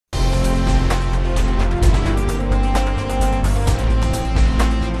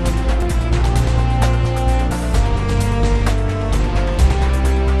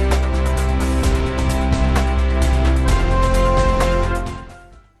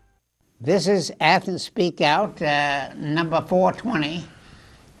This is Athens Speakout, number 420,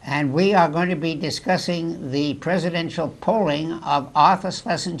 and we are going to be discussing the presidential polling of Arthur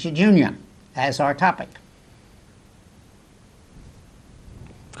Schlesinger Jr. as our topic.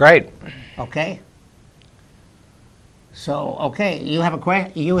 Great. Okay. So, okay, you have a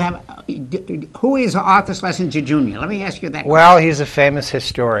question. Who is Arthur Schlesinger Jr.? Let me ask you that. Well, he's a famous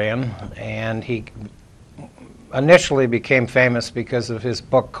historian, and he initially became famous because of his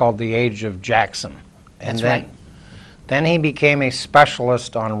book called The Age of Jackson. And That's right. Then he became a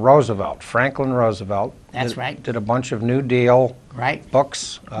specialist on Roosevelt, Franklin Roosevelt. That's right. Did a bunch of New Deal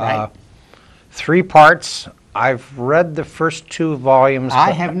books. Right. 3 parts. I've read the first 2 volumes.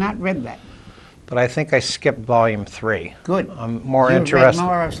 I have not read that. But I think I skipped volume 3. Good. I'm more You've interested. read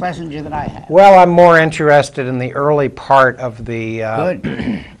more of Schlesinger than I have. Well, I'm more interested in the early part of the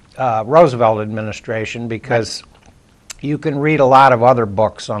Good. Roosevelt administration because you can read a lot of other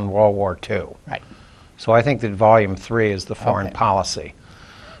books on World War II. Right. So I think that volume 3 is the foreign policy.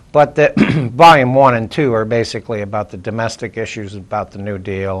 But the volume 1 and 2 are basically about the domestic issues about the New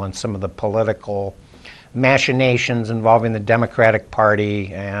Deal and some of the political machinations involving the Democratic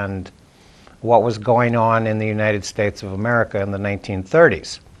Party and what was going on in the United States of America in the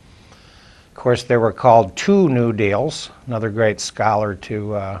 1930s. Of course, they were called 2 New Deals. Another great scholar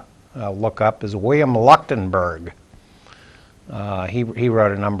to look up is William Leuchtenberg. He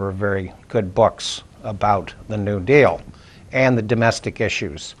wrote a number of very good books about the New Deal and the domestic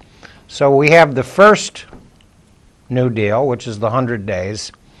issues. So we have the first New Deal, which is the 100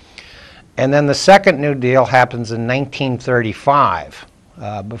 Days, and then the second New Deal happens in 1935,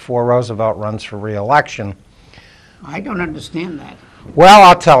 before Roosevelt runs for re-election. I don't understand that. Well,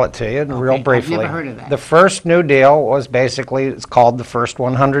 I'll tell it to you real briefly. I've never heard of that. The first New Deal was basically, it's called the first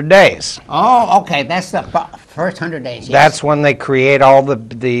 100 days. Oh, okay. That's the first 100 days. Yes. That's when they create all the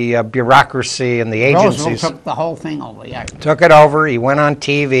bureaucracy and the agencies. Roosevelt took the whole thing over, yeah. Took it over. He went on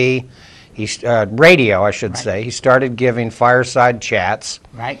TV, radio, I should say. He started giving fireside chats.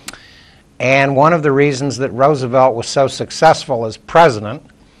 Right. And one of the reasons that Roosevelt was so successful as president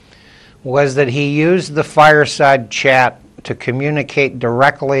was that he used the fireside chat to communicate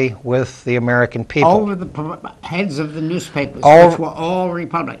directly with the American people. Over the heads of the newspapers, which were all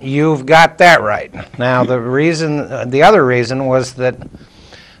Republican. You've got that right. Now, the other reason was that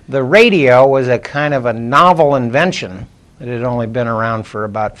the radio was a kind of a novel invention. It had only been around for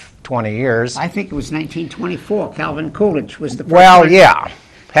about 20 years. I think it was 1924. Calvin Coolidge was the first. Well, yeah.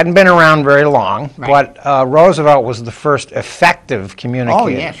 Hadn't been around very long, but Roosevelt was the first effective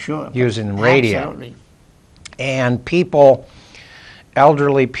communicator using radio. Absolutely. And people,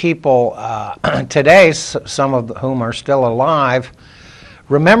 elderly people today, some of whom are still alive,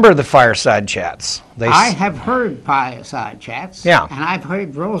 remember the fireside chats. I have heard fireside chats, yeah, and I've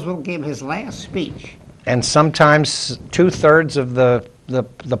heard Roosevelt give his last speech. And sometimes 2/3 of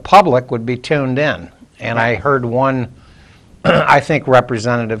the public would be tuned in. And I heard one, I think,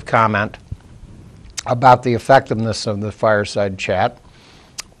 representative comment about the effectiveness of the fireside chat,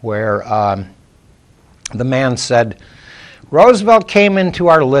 where the man said, Roosevelt came into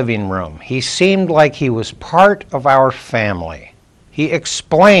our living room. He seemed like he was part of our family. He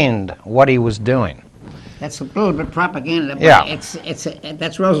explained what he was doing. That's a little bit propaganda, but yeah.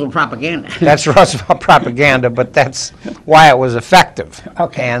 That's Roosevelt propaganda. That's Roosevelt propaganda, but that's why it was effective.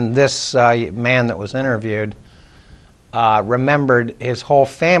 Okay. And this man that was interviewed remembered his whole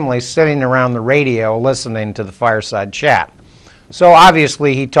family sitting around the radio listening to the fireside chat. So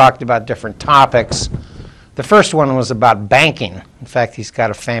obviously he talked about different topics. The first one was about banking. In fact, he's got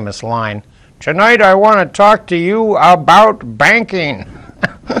a famous line, "Tonight I want to talk to you about banking."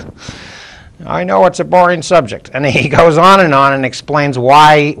 I know it's a boring subject. And he goes on and explains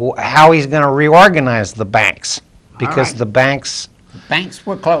how he's going to reorganize the banks. Because the banks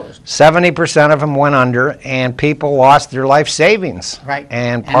were closed. 70% of them went under, and people lost their life savings. Right.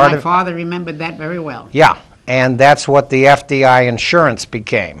 And my father remembered that very well. Yeah. And that's what the FDI insurance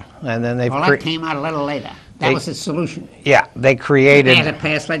became. And then that came out a little later. That was the solution. Yeah, they created. They had to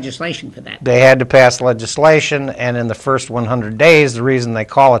pass legislation for that. They had to pass legislation, and in the first 100 days, the reason they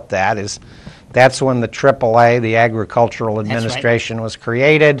call it that is that's when the AAA, the Agricultural Administration, was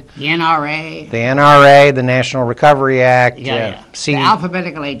created. The NRA. The NRA, the National Recovery Act. The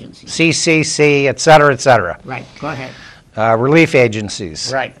alphabetical agencies. CCC, et cetera, et cetera. Right. Go ahead. Relief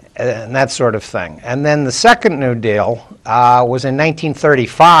agencies. Right. And that sort of thing. And then the second New Deal was in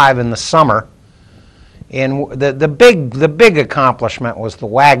 1935 in the summer. And the big accomplishment was the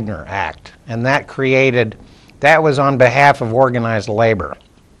Wagner Act, and that was on behalf of organized labor.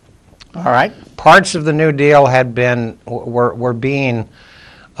 All right. Parts of the New Deal were being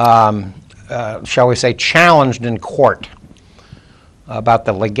shall we say, challenged in court about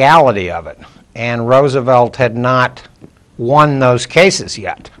the legality of it. And Roosevelt had not won those cases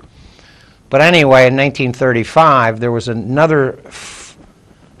yet. But anyway, in 1935, there was another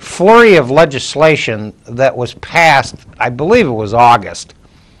flurry of legislation that was passed, I believe it was August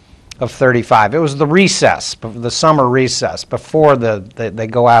of 35. It was the recess, the summer recess, before they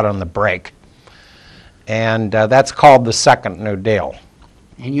go out on the break. And that's called the Second New Deal.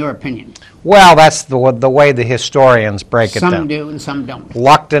 In your opinion? Well, that's the way the historians break it down. Some do and some don't.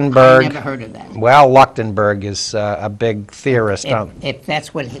 Leuchtenberg. I never heard of that. Well, Leuchtenberg is a big theorist. If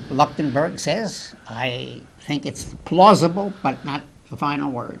that's what Leuchtenberg says, I think it's plausible, but not the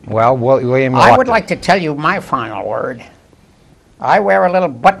final word. Well, William I would like to tell you my final word. I wear a little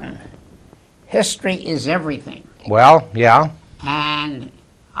button. History is everything. Well, yeah. And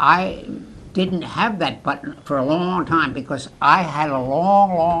I didn't have that button for a long time because I had a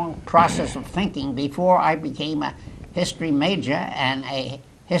long process of thinking before I became a history major and a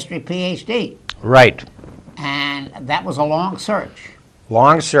history PhD. Right. And that was a long search.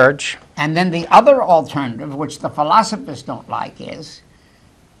 Long search. And then the other alternative, which the philosophers don't like, is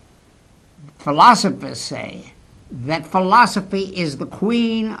philosophers say that philosophy is the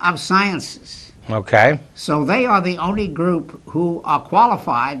queen of sciences. Okay. So they are the only group who are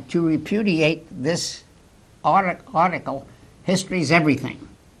qualified to repudiate this article, history's everything.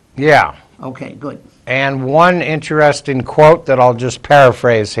 Yeah. Okay, good. And one interesting quote that I'll just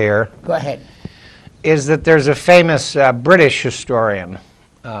paraphrase here Go ahead. is that there's a famous British historian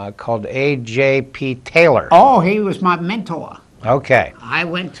called A.J.P. Taylor. Oh, he was my mentor. Okay. I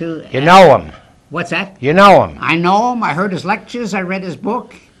went to... You know him. What's that? You know him. I know him. I heard his lectures. I read his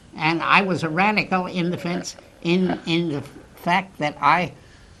book. And I was a radical in the fact that I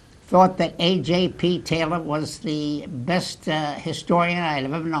thought that A.J.P. Taylor was the best historian I'd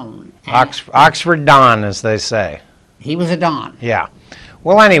ever known. Oxford Don, as they say. He was a Don. Yeah.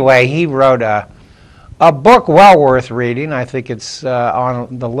 Well, anyway, he wrote a book well worth reading. I think it's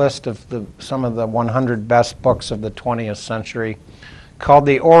on the list of some of the 100 best books of the 20th century, called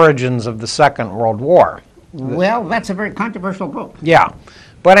The Origins of the Second World War. Well, that's a very controversial book. Yeah.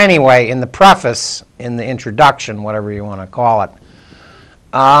 But anyway, in the preface, in the introduction, whatever you want to call it,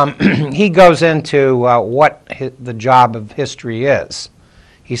 he goes into what the job of history is.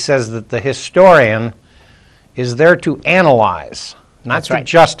 He says that the historian is there to analyze, not to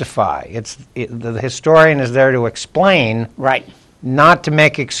justify. The historian is there to explain, right, not to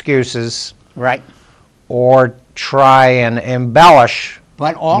make excuses, right, or try and embellish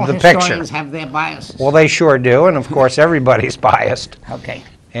but all the historians picture. Have their biases. Well, they sure do, and of course everybody's biased. Okay.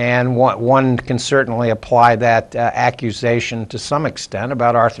 And one can certainly apply that accusation to some extent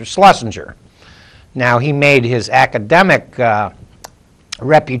about Arthur Schlesinger. Now, he made his academic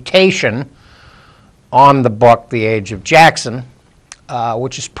reputation on the book, The Age of Jackson,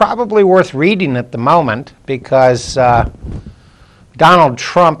 which is probably worth reading at the moment because Donald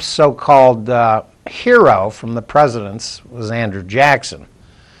Trump's so-called hero from the presidents was Andrew Jackson.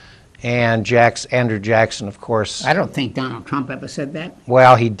 And Andrew Jackson, of course... I don't think Donald Trump ever said that.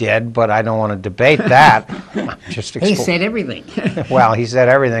 Well, he did, but I don't want to debate that. He said everything. Well, he said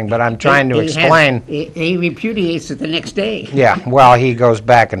everything, but I'm trying to explain... He repudiates it the next day. Yeah, well, he goes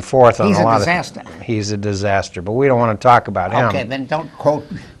back and forth on a lot of... He's a disaster. He's a disaster, but we don't want to talk about him. Okay, then don't quote...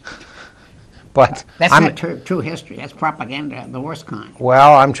 But that's not true history. That's propaganda, the worst kind.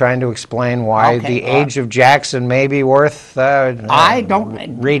 Well, I'm trying to explain why The Age of Jackson may be worth reading. I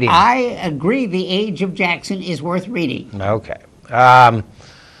agree the Age of Jackson is worth reading. Okay. Then,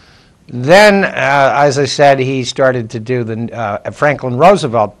 as I said, he started to do the Franklin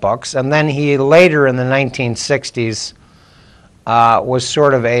Roosevelt books, and then he later in the 1960s was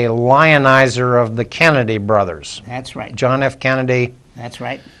sort of a lionizer of the Kennedy brothers. That's right. John F. Kennedy. That's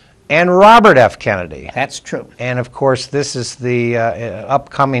right. And Robert F. Kennedy. That's true. And of course, this is the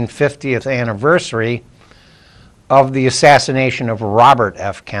upcoming 50th anniversary of the assassination of Robert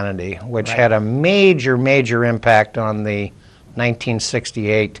F. Kennedy, which had a major impact on the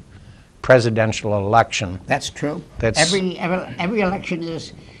 1968 presidential election. That's true. Every election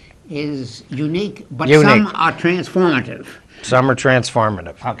is unique, but some are transformative. Some are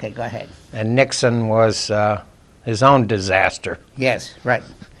transformative. Okay, go ahead. And Nixon was his own disaster. Yes, right.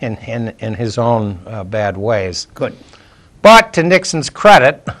 In his own bad ways. Good. But to Nixon's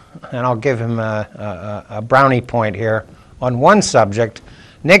credit, and I'll give him a brownie point here, on one subject,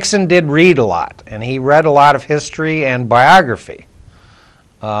 Nixon did read a lot, and he read a lot of history and biography.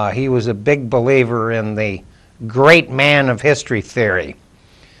 He was a big believer in the great man of history theory.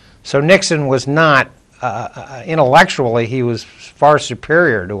 So Nixon was not intellectually, he was far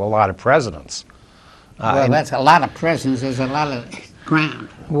superior to a lot of presidents. Well, that's a lot of presidents. There's a lot of ground.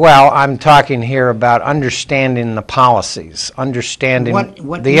 Well, I'm talking here about understanding the policies, understanding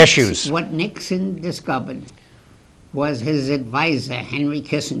the issues. What Nixon discovered was his advisor, Henry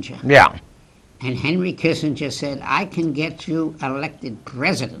Kissinger. Yeah. And Henry Kissinger said, I can get you elected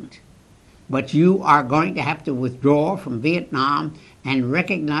president, but you are going to have to withdraw from Vietnam and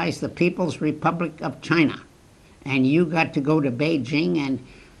recognize the People's Republic of China. And you got to go to Beijing and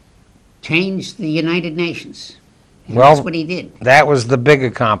change the United Nations. And Well, that's what he did. That was the big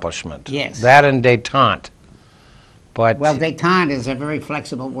accomplishment. Yes. That and détente. But Well, détente is a very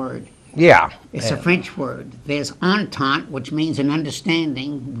flexible word. yeah. It's a French word. There's entente, which means an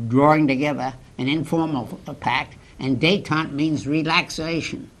understanding, drawing together, an informal pact, and détente means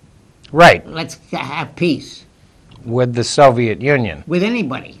relaxation. Right. Let's have peace With the Soviet Union. with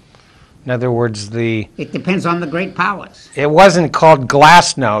anybody. In other words, It depends on the great powers. it wasn't called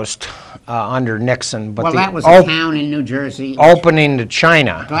Glasnost under Nixon, but Well, the that was a town in New Jersey. opening to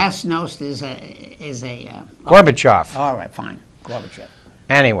China. Glasnost is a. Gorbachev. All right, fine. Gorbachev.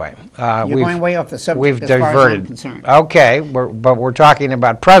 Anyway, You're going way off the subject we've as far as I'm diverted. concerned. Okay, but we're talking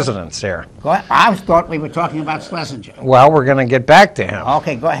about presidents here. I thought we were talking about Schlesinger. Well, we're going to get back to him.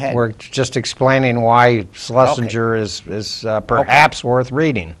 Okay, go ahead. We're just explaining why Schlesinger is perhaps worth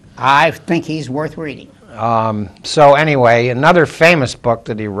reading. I think he's worth reading. So anyway, another famous book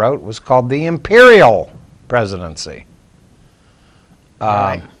that he wrote was called The Imperial Presidency.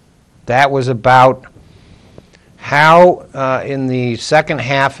 Right. That was about how in the second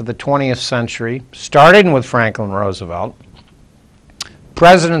half of the 20th century, starting with Franklin Roosevelt,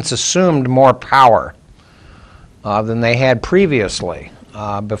 presidents assumed more power than they had previously.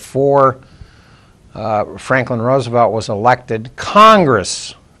 Before Franklin Roosevelt was elected,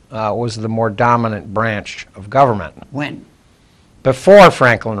 Congress was the more dominant branch of government. When? Before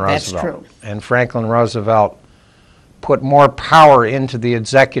Franklin Roosevelt. That's true. And Franklin Roosevelt put more power into the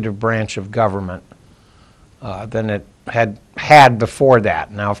executive branch of government than it had before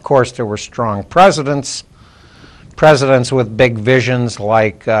that. Now, of course, there were strong presidents with big visions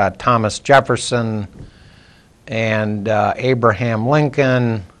like Thomas Jefferson and Abraham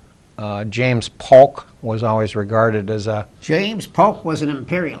Lincoln. James Polk was always regarded as James Polk was an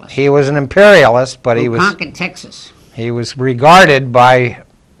imperialist. he was an imperialist, but who conquered Texas he was regarded by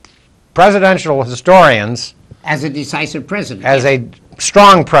presidential historians as a decisive president. as a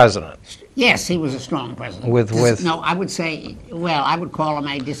strong president. Yes, he was a strong president. No, I would say, well, I would call him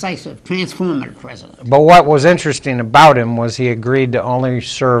a decisive, transformative president. But what was interesting about him was he agreed to only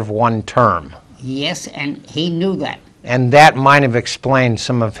serve one term. Yes, and he knew that. And that might have explained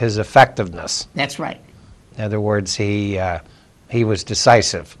some of his effectiveness. That's right. In other words, he was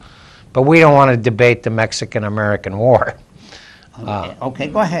decisive. But we don't want to debate the Mexican-American War. Okay,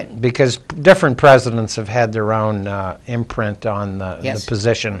 go ahead. Because different presidents have had their own imprint on the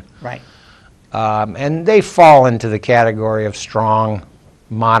position. Right. And they fall into the category of strong,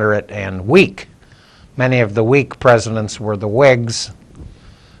 moderate, and weak. Many of the weak presidents were the Whigs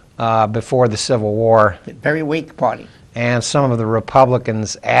before the Civil War. Very weak party. And some of the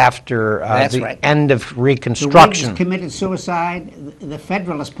Republicans after right. end of The Reconstruction. Whigs committed suicide. The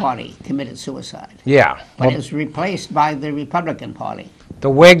Federalist Party committed suicide. Yeah. But it was replaced by the Republican Party. The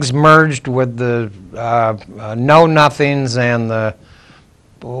Whigs merged with the Know-Nothings and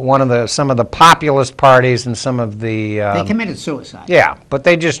some of the populist parties and some of the... They committed suicide. Yeah, but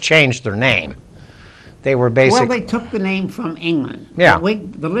they just changed their name. They were basically... Well, they took the name from England. Yeah.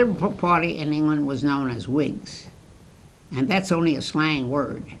 The Liberal Party in England was known as Whigs. And that's only a slang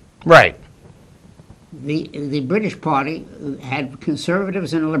word. Right. The British Party had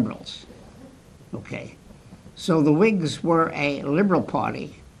conservatives and liberals. Okay. So the Whigs were a liberal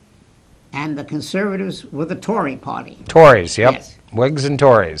party, and the conservatives were the Tory party. Tories, yep. Yes. Whigs and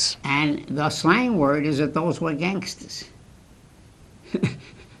Tories. And the slang word is that those were gangsters.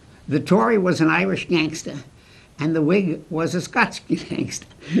 The Tory was an Irish gangster, and the Whig was a Scotch gangster.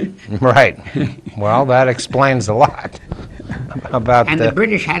 Right. Well, that explains a lot about And the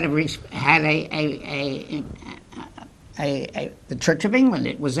British had the Church of England.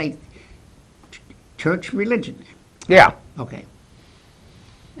 It was a church religion. Yeah, Okay.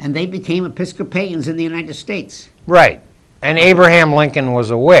 And they became Episcopalians in the United States. right. And Abraham Lincoln was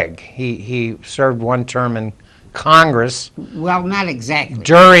a Whig. He served one term in Congress Well, not exactly.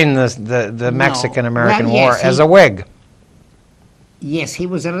 during the Mexican-American Well, yes, War as a Whig. Yes, he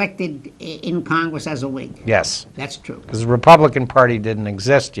was elected in Congress as a Whig. Yes, That's true. because the Republican Party didn't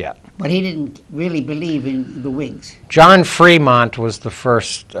exist yet. But he didn't really believe in the Whigs. John Fremont was the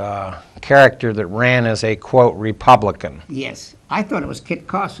first character that ran as a, quote, Republican. Yes. I thought it was Kit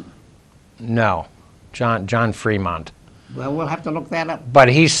Carson. No, John Fremont. Well, we'll have to look that up. But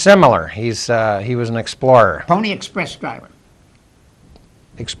he's similar. He was an explorer. Pony Express driver.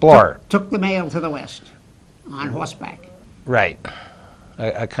 Explorer. Took the mail to the West on horseback. Right.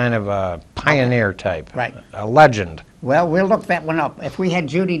 A kind of a pioneer type. Right. A legend. Well, we'll look that one up. If we had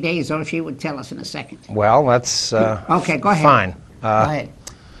Judy Dazo, she would tell us in a second. Well, that's okay, go ahead. fine. Go ahead.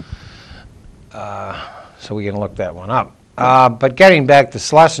 So we can look that one up. But getting back to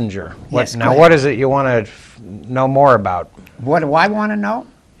Schlesinger, Yes, go now ahead. what is it you want to know more about? What do I want to know?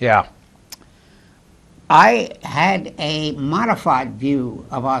 Yeah. I had a modified view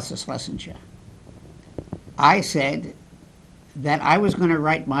of Arthur Schlesinger. I said that I was going to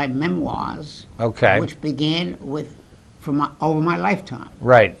write my memoirs, Okay. which began with over my lifetime.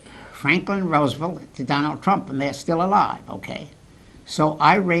 Right. Franklin Roosevelt to Donald Trump, and they're still alive, okay? So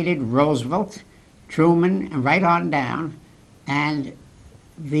I rated Roosevelt, Truman, and right on down, and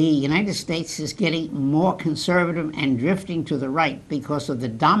the United States is getting more conservative and drifting to the right because of the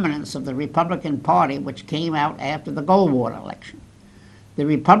dominance of the Republican Party, which came out after the Goldwater election. The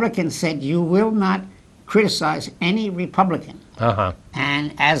Republicans said, you will not criticize any Republican. Uh-huh.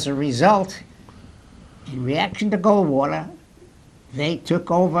 And as a result, in reaction to Goldwater, they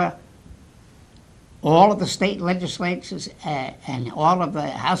took over all of the state legislatures and all of the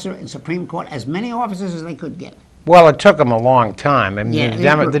House and Supreme Court, as many officers as they could get. Well, it took them a long time. I mean,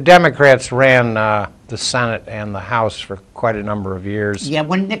 Yeah, the Democrats ran the Senate and the House for quite a number of years. Yeah,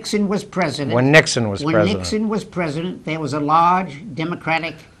 when Nixon was president. When Nixon was When president. Nixon was president, there was a large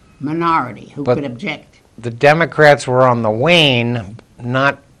Democratic minority who But- could object. The Democrats were on the wane,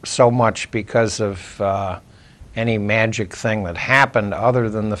 not so much because of any magic thing that happened, other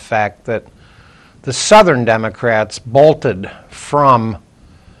than the fact that the Southern Democrats bolted from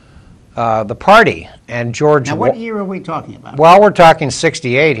the party. And George... Now, what year are we talking about? Well, we're talking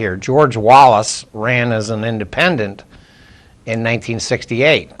 68 here. George Wallace ran as an independent in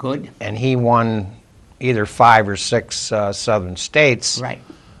 1968. Good. And he won either 5 or 6 southern states Right.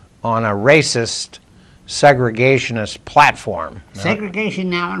 on a racist, segregationist platform. Segregation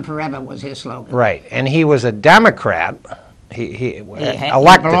now and forever was his slogan. Right. And he was a Democrat. He He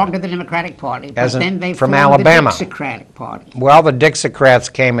elected. belonged to the Democratic Party, but As then they from formed Alabama. the Dixiecratic Party. Well, the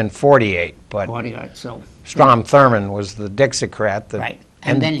Dixiecrats came in 48, but Party, right, so, Strom Thurmond was the Dixiecrat. That, right.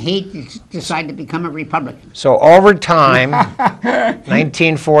 And then he decided to become a Republican. So over time,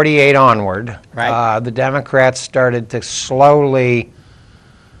 1948 onward, Right. the Democrats started to slowly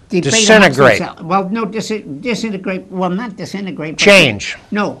Debate amongst Disintegrate. themselves. Well, no, disintegrate, well, not disintegrate. but change.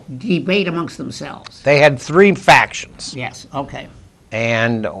 No, debate amongst themselves. They had 3 factions. Yes, okay.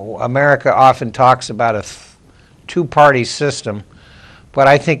 And America often talks about a 2-party system, but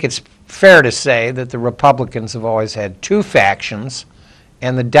I think it's fair to say that the Republicans have always had 2 factions,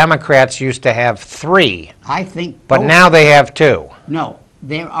 and the Democrats used to have 3, I think but both- now they have 2. No,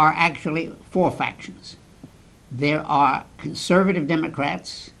 there are actually 4 factions. There are conservative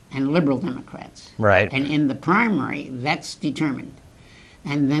Democrats and liberal Democrats. Right. And in the primary, that's determined.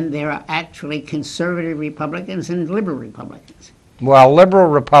 And then there are actually conservative Republicans and liberal Republicans. Well, liberal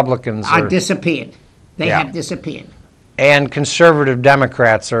Republicans Are disappeared. They Yeah. have disappeared. and conservative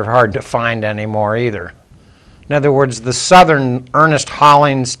Democrats are hard to find anymore either. In other words, the Southern Ernest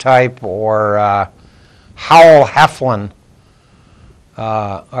Hollings type or Howell Heflin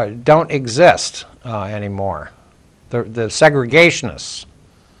don't exist anymore. The segregationists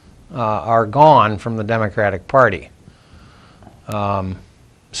are gone from the Democratic Party.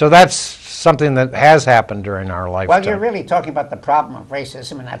 So that's something that has happened during our lifetime. Well, you're really talking about the problem of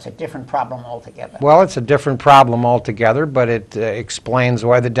racism, and that's a different problem altogether. Well, it's a different problem altogether, but it explains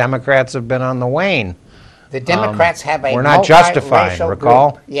why the Democrats have been on the wane. The Democrats have a we're not justifying, multiracial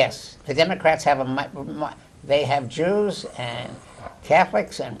recall? group. Yes, the Democrats have they have Jews and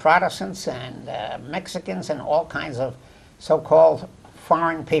Catholics and Protestants and Mexicans and all kinds of so-called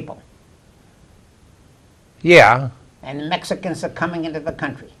foreign people. Yeah, And the Mexicans are coming into the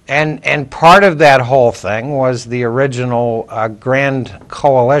country. and part of that whole thing was the original Grand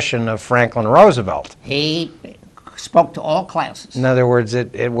Coalition of Franklin Roosevelt. He spoke to all classes. In other words,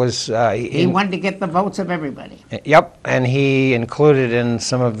 it was... He wanted to get the votes of everybody. Yep, and he included in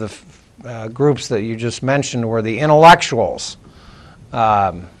some of the groups that you just mentioned were the intellectuals.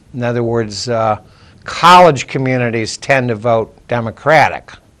 In other words, college communities tend to vote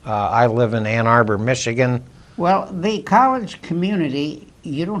Democratic. I live in Ann Arbor, Michigan. Well, the college community,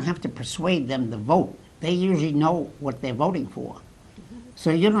 you don't have to persuade them to vote. They usually know what they're voting for.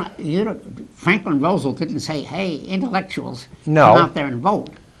 So Franklin Roosevelt didn't say, hey, intellectuals, No. come out there and vote.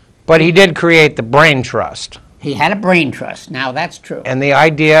 But he did create the brain trust. He had a brain trust. Now, that's true. And the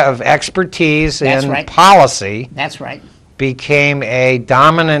idea of expertise That's in right. policy That's right. became a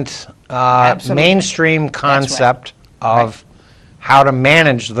dominant Absolutely. mainstream concept of how to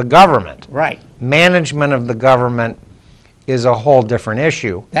manage the government. Right. Management of the government is a whole different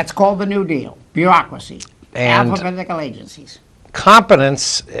issue. That's called the New Deal. Bureaucracy. And alphabetical agencies.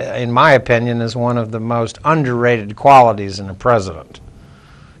 competence, in my opinion, is one of the most underrated qualities in a president.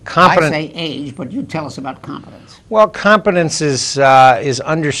 I say age, but you tell us about competence. Well, competence is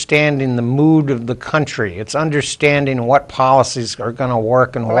understanding the mood of the country. It's understanding what policies are going to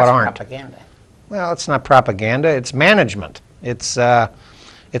work and Well, what that's aren't. propaganda. Well, it's not propaganda. It's management. It's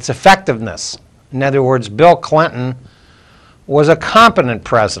effectiveness. In other words, Bill Clinton was a competent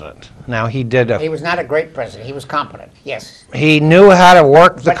president. Now, he was not a great president. He was competent, yes. he knew how to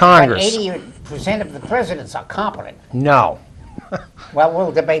work the Congress. But 80% of the presidents are competent. No. Well,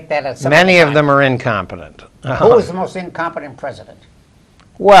 we'll debate that at some Many other of time. them are incompetent. Who was the most incompetent president?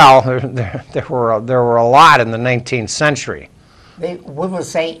 Well, there were a lot in the 19th century. We will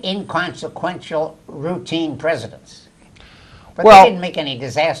say inconsequential, routine presidents. But Well- they didn't make any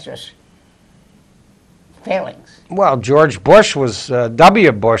disastrous failings. Well, George Bush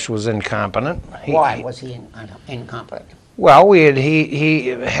W. Bush was incompetent. Why was he incompetent? Well, he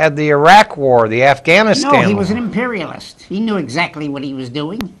had the Iraq War, the Afghanistan No, he was War. an imperialist. He knew exactly what he was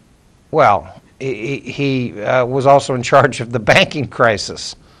doing. Well, he was also in charge of the banking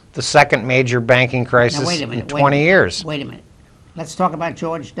crisis, the second major banking Now, crisis wait a minute. in 20 years. Wait a minute. Let's talk about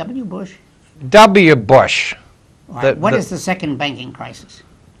George W. Bush. W. Bush, All right. What the- is the second banking crisis?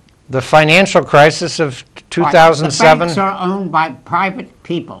 the financial crisis of The 2007. banks are owned by private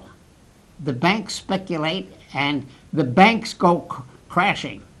people. The banks speculate, and the banks go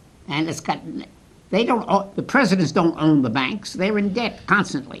crashing. And the presidents don't own the banks. They're in debt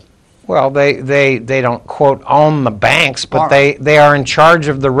constantly. Well, they don't, quote, own the banks, but All right. they are in charge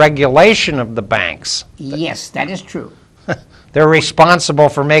of the regulation of the banks. Yes, that is true. They're responsible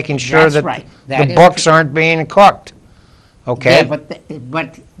for making sure That's that right. That the is books true. aren't being cooked. Okay? Yeah, but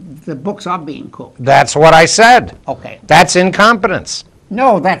the books are being cooked. That's what I said. Okay. That's incompetence.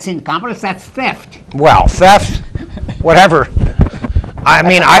 No, that's incompetence. That's theft. Well, theft, whatever. I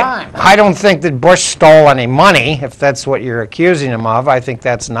mean, a crime. I don't think that Bush stole any money, if that's what you're accusing him of. I think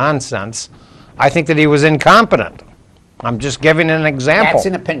that's nonsense. I think that he was incompetent. I'm just giving an example. That's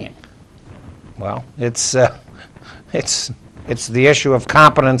an opinion. Well, it's the issue of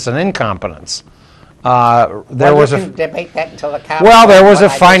competence and incompetence. There was you a can debate that until the cows. well, there was a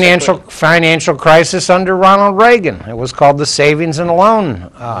but I disagree. financial crisis under Ronald Reagan. It was called the savings and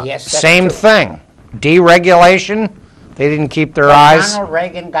loan. Yes, that's same true. thing. Deregulation. They didn't keep their But eyes. Ronald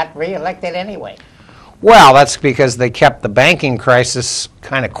Reagan got reelected anyway. Well, that's because they kept the banking crisis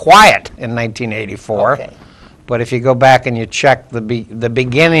kind of quiet in 1984. Okay. But if you go back and you check the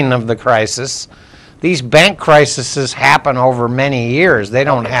beginning of the crisis, these bank crises happen over many years. They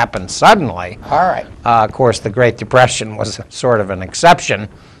don't happen suddenly. All right. Of course, the Great Depression was sort of an exception.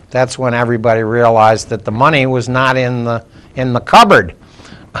 That's when everybody realized that the money was not in the cupboard.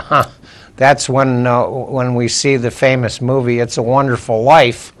 That's when we see the famous movie "It's a Wonderful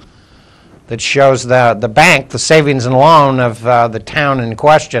Life," that shows the bank, the savings and loan of the town in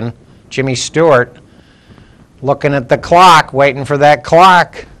question, Jimmy Stewart, looking at the clock, waiting for that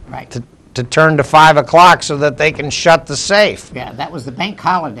clock Right. to turn to 5 o'clock so that they can shut the safe. Yeah, that was the bank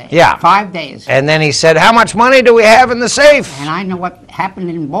holiday. Yeah. 5 days. And then he said, "How much money do we have in the safe?" And I know what happened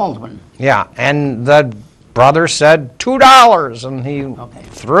in Baldwin. Yeah, and the brother said $2, and he Okay.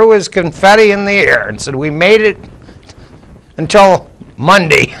 threw his confetti in the air and said, "We made it until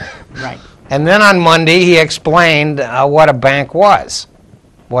Monday." Right. And then on Monday, he explained what a bank was,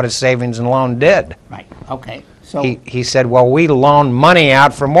 what a savings and loan did. Right. Okay. So, He said, well, we loan money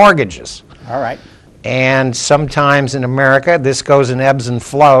out for mortgages. all right. And sometimes in America, this goes in ebbs and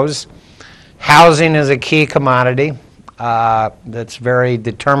flows. Housing is a key commodity that's very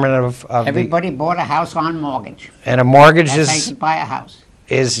determinative of Everybody bought a house on mortgage. and a mortgage That's how you is could buy a house.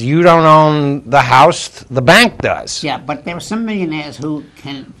 you don't own the house, the bank does. Yeah, but there are some millionaires who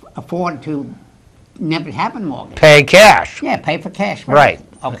can afford to never have a mortgage. Pay cash. Yeah, pay for cash. Right.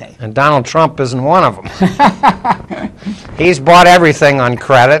 Okay. And Donald Trump isn't one of them. He's bought everything on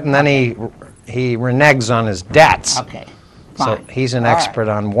credit, and then he reneges on his debts. Okay. So Fine. he's an All right. expert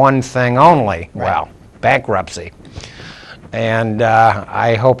on one thing only. Well, bankruptcy. And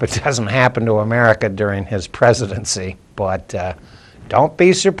I hope it doesn't happen to America during his presidency. But don't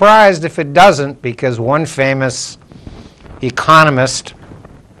be surprised if it doesn't, because one famous economist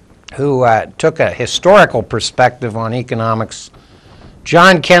who took a historical perspective on economics,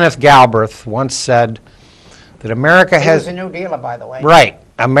 John Kenneth Galbraith, once said that America has... He was a New Dealer, by the way. Right.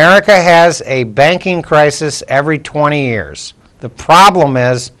 America has a banking crisis every 20 years. The problem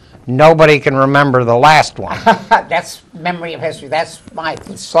is nobody can remember the last one. That's memory of history. That's my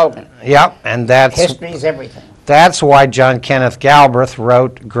slogan. Yep, and that's... History is everything. That's why John Kenneth Galbraith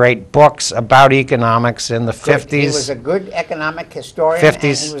wrote great books about economics in the 50s. He was a good economic historian.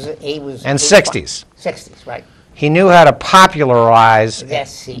 50s and 60s. 60s, right. He knew how to popularize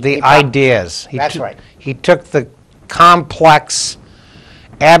the ideas. That's right. He took the complex,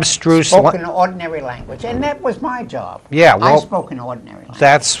 abstruse... Spoke in ordinary language, and that was my job. Yeah, well... I spoke in ordinary language.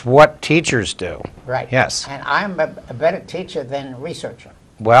 That's what teachers do. Right. Yes. And I'm a better teacher than researcher.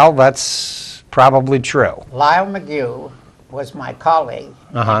 Well, that's probably true. Lyle McGew was my colleague.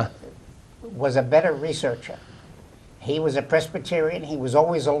 Uh-huh. Was a better researcher. He was a Presbyterian. He was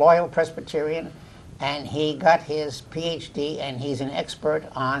always a loyal Presbyterian. And he got his PhD, and he's an expert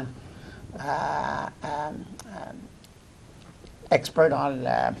on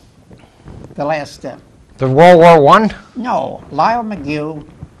the last... The World War I? No, Lyle McGew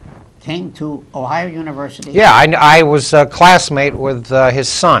came to Ohio University. Yeah, I was a classmate with his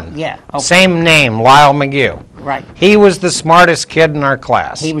son. Yeah. Okay. Same name, Lyle McGew. Right. He was the smartest kid in our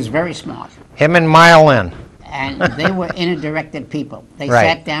class. He was very smart. Him and Mile In. And they were inner-directed people. They Right.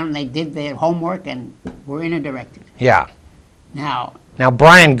 sat down, they did their homework, and were inner-directed. Yeah. Now,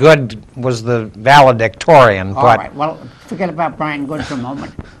 Brian Good was the valedictorian, all but... right, well, forget about Brian Good for a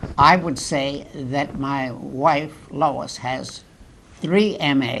moment. I would say that my wife, Lois, has 3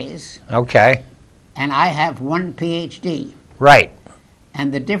 MAs, Okay. and I have 1 PhD. Right.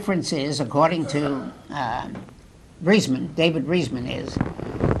 And the difference is, according to David Reisman is,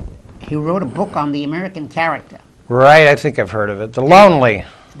 he wrote a book on the American character. Right, I think I've heard of it. The Lonely.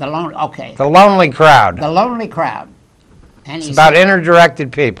 The Lonely Crowd. The Lonely Crowd. And It's he about said,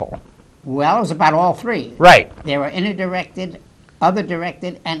 inner-directed people. well, it was about all 3. Right. There were inner-directed,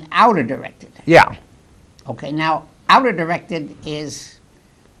 other-directed, and outer-directed. Yeah. Okay, now, outer-directed is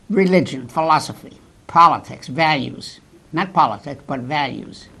religion, philosophy, politics, values. Not politics, but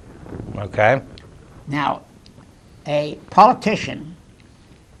values. Okay. Now, a politician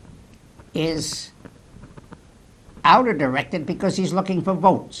is outer-directed because he's looking for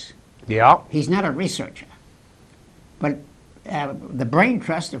votes. Yeah. He's not a researcher. But the brain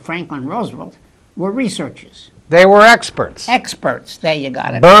trust of Franklin Roosevelt were researchers. They were experts. Experts, there you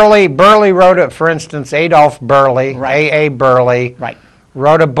got it. Burley wrote it, for instance, Adolph Burley, Right. A.A. Burley, Right,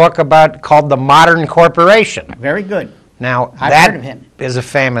 wrote a book called The Modern Corporation. very good. Now, I've that heard of him. is a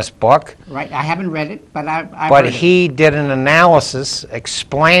famous book, Right, I haven't read it, but I've but heard of it. he did an analysis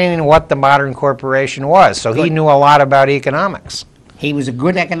explaining what the modern corporation was. So he Good. knew a lot about economics. He was a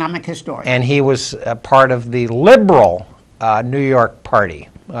good economic historian. And he was a part of the liberal New York Party.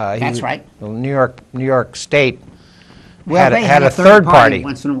 That's right. The New York State Well, they had a third party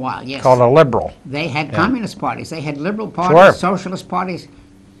once in a while, yes. called a liberal. They had communist parties. They had liberal parties, Sure. socialist parties,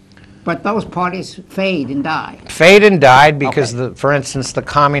 but those parties fade and die. Fade and died because, Okay. for instance, the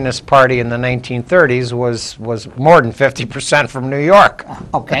Communist Party in the 1930s was more than 50% from New York.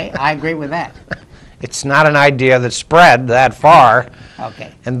 Okay, I agree with that. It's not an idea that spread that far, Okay.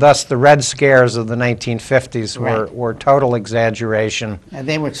 and thus the Red Scares of the 1950s Right. were total exaggeration.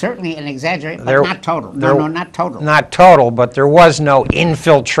 They were certainly an exaggeration, but There- not total. there- No, not total. Not total, but there was no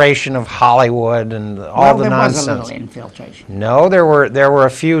infiltration of Hollywood and all well, the there nonsense. was a little infiltration. No, there were a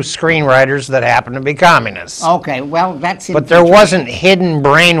few screenwriters that happened to be communists. Okay, well, that's But there infiltration. wasn't hidden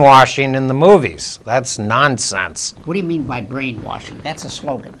brainwashing in the movies. That's nonsense. What do you mean by brainwashing? That's a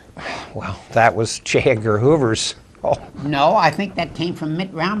slogan. Well, that was J. Edgar Hoover's. Oh, No, I think that came from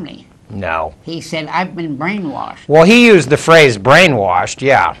Mitt Romney. no. He said, I've been brainwashed. Well, he used the phrase brainwashed,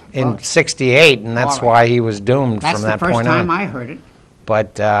 yeah, in Well, '68, and that's all right. why he was doomed That's from the that first point time on. I heard it.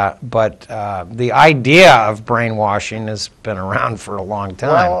 But the idea of brainwashing has been around for a long time.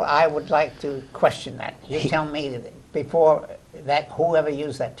 Well, I would like to question that. You tell me that before that, whoever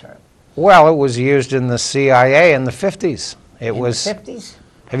used that term? Well, it was used in the CIA in the 50s. It In was. the 50s?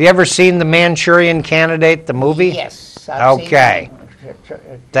 Have you ever seen The Manchurian Candidate, the movie? Yes. I've seen Okay.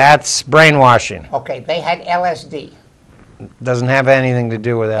 that. That's brainwashing. Okay, they had LSD. Doesn't have anything to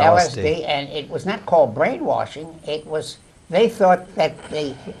do with LSD. And it was not called brainwashing. It was, they thought that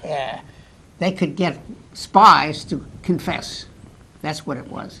they could get spies to confess. That's what it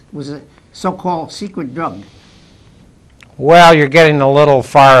was. It was a so-called secret drug. Well, you're getting a little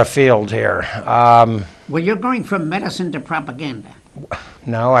far afield here. Well, you're going from medicine to propaganda.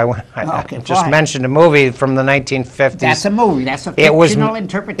 No, I Okay, just fine. mentioned a movie from the 1950s. That's a movie. That's a It was fictional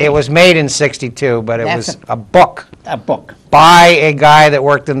interpretation. It was made in '62, but it That's was a book a book. by a guy that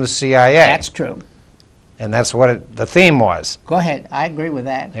worked in the CIA. That's true. And that's what the theme was. Go ahead. I agree with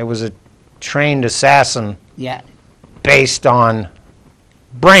that. It was a trained assassin Yeah. based on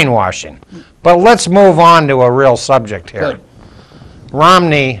brainwashing. But let's move on to a real subject here. Good.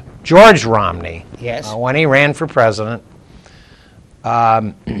 George Romney, Yes. when he ran for president,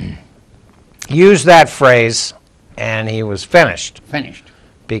 used that phrase, and he was finished Finished.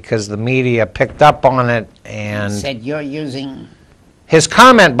 because the media picked up on it. And Said you're using. his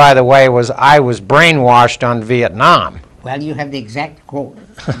comment, by the way, was, "I was brainwashed on Vietnam." Well, you have the exact quote.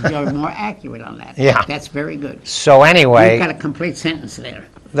 You're more accurate on that. Yeah. That's very good. So anyway, You've got a complete sentence there.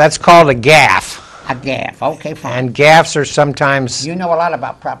 that's called a gaffe. A gaffe. Okay, fine. And gaffes are sometimes You know a lot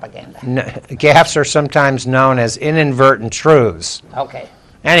about propaganda. gaffes are sometimes known as inadvertent truths. Okay.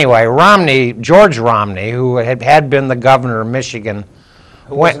 Anyway, George Romney, who had been the governor of Michigan,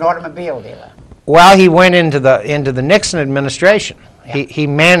 Who was an automobile dealer. well, he went into the Nixon administration. Yeah. He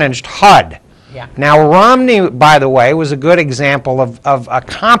managed HUD. Yeah. Now, Romney, by the way, was a good example of a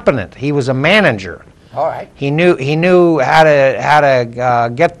competent. He was a manager. All right. He knew how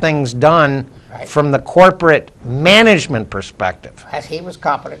to get things done Right. from the corporate management perspective. As he was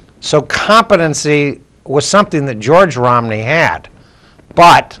competent. So competency was something that George Romney had,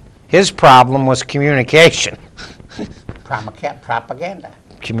 but his problem was communication. Propaganda.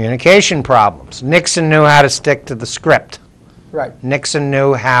 Communication problems. Nixon knew how to stick to the script. Right. Nixon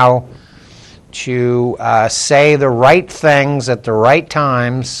knew how to say the right things at the right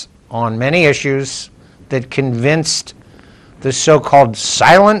times on many issues that convinced the so-called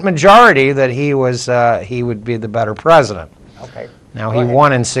silent majority that he would be the better president. Okay. Now, Go he ahead.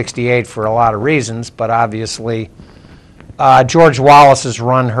 won in '68 for a lot of reasons, but obviously George Wallace's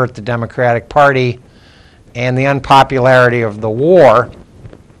run hurt the Democratic Party, and the unpopularity of the war,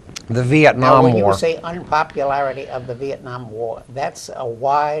 the Now, Vietnam when War. you say unpopularity of the Vietnam War, that's a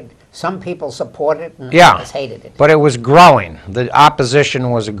wide. Some people support it and Yeah. others hated it. But it was growing. The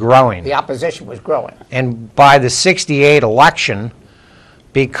opposition was growing. The opposition was growing. And by the '68 election,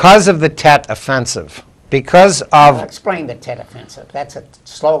 because of the Tet Offensive, because of... Explain the Tet Offensive. That's a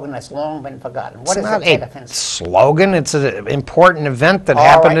slogan that's long been forgotten. What is the not Tet a Offensive? slogan. It's an important event that All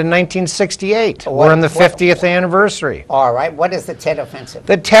happened right. in 1968. What- We're in the what- 50th anniversary. All right. What is the Tet Offensive?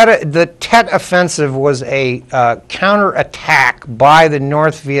 The Tet Offensive was a counterattack by the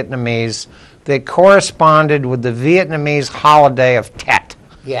North Vietnamese that corresponded with the Vietnamese holiday of Tet.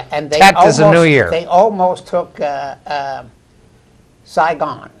 Yeah, and they Tet almost, is a new year. They almost took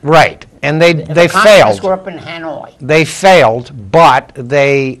Saigon. Right, and they The communists failed. were up in Hanoi. They failed, but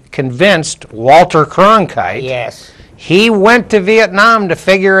they convinced Walter Cronkite. Yes, He went to Vietnam to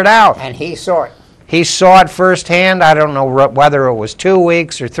figure it out. and he saw it. He saw it firsthand. I don't know whether it was 2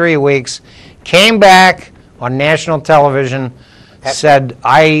 weeks or 3 weeks. Came back on national television, said,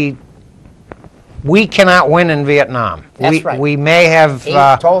 we cannot win in Vietnam. That's right. We may have... He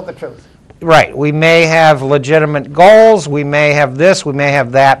told the truth. Right. We may have legitimate goals. We may have this. We may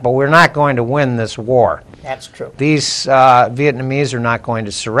have that. But we're not going to win this war. That's true. These Vietnamese are not going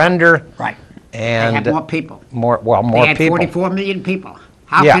to surrender. Right. And they have more people. More They had people. 44 million people.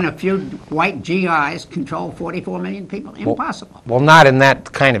 How Yeah. can a few white GIs control 44 million people? Impossible. Well, not in that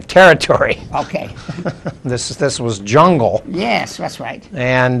kind of territory. Okay. This was jungle. Yes, that's right.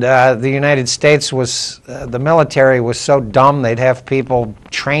 And the United States was, the military was so dumb they'd have people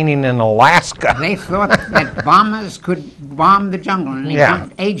training in Alaska. They thought that bombers could bomb the jungle, and they Yeah.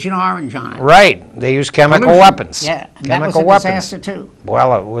 put Agent Orange on it. Right. They used chemical Pollution. weapons. Yeah, and Chemical that was a weapons. disaster too.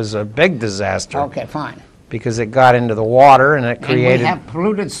 Well, it was a big disaster Okay, fine. because it got into the water and it And created... we have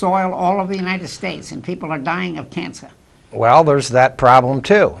polluted soil all over the United States, and people are dying of cancer. Well, there's that problem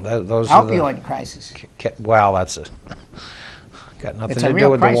too. Those are the... Opioid crisis. Well, that's got nothing It's a to do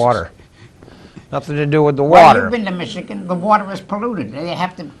real with crisis. the water. Nothing to do with the Well, water. you've been to Michigan. The water is polluted. They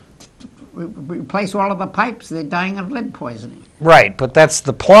have to replace all of the pipes. They're dying of lead poisoning. Right, but that's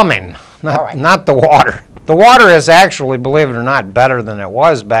the plumbing, All right. not the water. The water is actually, believe it or not, better than it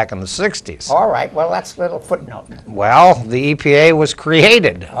was back in the 60s. All right. Well, that's a little footnote. Well, the EPA was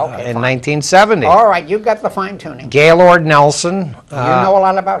created in fine. 1970. All right. You got the fine tuning. Gaylord Nelson, You know a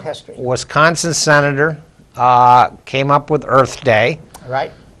lot about history, Wisconsin senator, came up with Earth Day,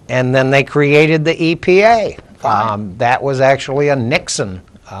 right? and then they created the EPA. Fine. That was actually a Nixon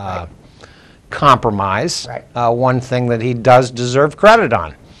compromise, Right. one thing that he does deserve credit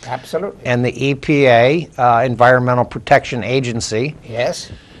on. Absolutely. And the EPA, Environmental Protection Agency, Yes.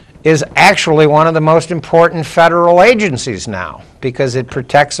 is actually one of the most important federal agencies now because it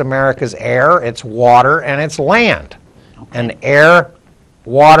protects America's air, its water, and its land. Okay. And air,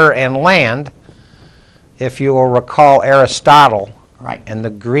 water, and land, if you will recall Aristotle Right. and the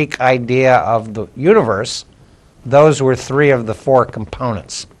Greek idea of the universe, those were three of the four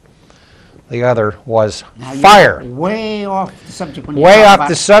components. The other was Now, fire. you're way off the subject when you Way talk off about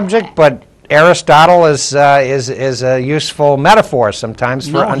the subject, but Aristotle is a useful metaphor sometimes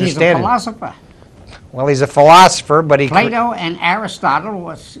for no, he's a understanding. philosopher. Well, he's a philosopher, but he Plato and Aristotle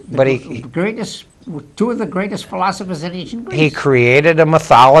was But two of the greatest philosophers in ancient Greece. he created a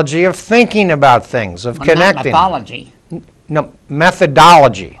mythology of thinking about things, of Well, not connecting. mythology. No,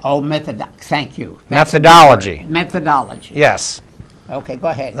 methodology. Oh, thank you. That's a good Methodology. word. Methodology. Yes, Okay, go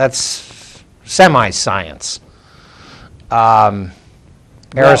ahead. that's semi-science.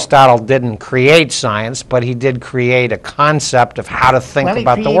 Aristotle didn't create science, but he did create a concept of how to think Well, he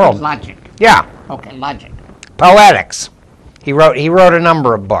about the created world. logic. Yeah, Okay, logic. poetics. He wrote a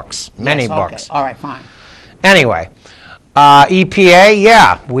number of books, many Yes, okay. books. All right, fine. Anyway, EPA,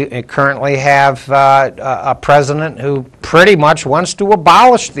 yeah, we currently have a president who pretty much wants to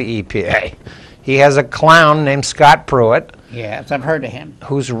abolish the EPA. He has a clown named Scott Pruitt Yes, I've heard of him.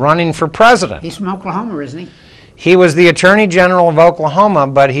 who's running for president. He's from Oklahoma, isn't he? He was the Attorney General of Oklahoma,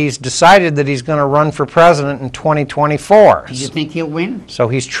 but he's decided that he's going to run for president in 2024. Do you think he'll win? So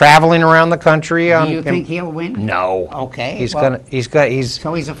he's traveling around the country. Do you think he'll win? No. Okay. He's well,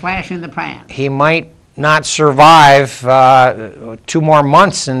 so he's a flash in the pan. he might not survive 2 more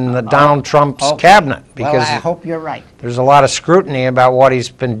months in the Donald Trump's Okay. cabinet Well, because I hope you're right. there's a lot of scrutiny about what he's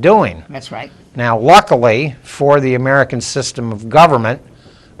been doing. That's right. Now, luckily for the American system of government,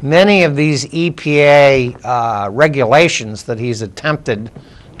 many of these EPA regulations that he's attempted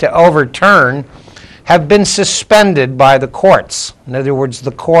to overturn have been suspended by the courts. In other words,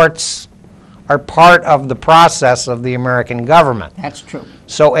 the courts are part of the process of the American government. That's true.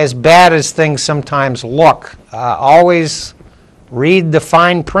 So as bad as things sometimes look, always read the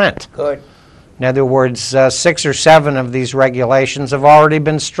fine print. Good. In other words, 6 or 7 of these regulations have already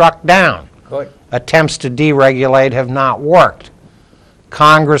been struck down. Good. Attempts to deregulate have not worked.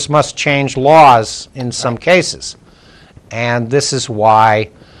 Congress must change laws in some cases. And this is why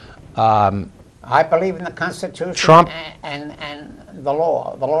I believe in the Constitution Trump- and the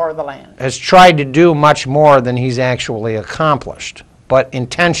law of the land. has tried to do much more than he's actually accomplished. But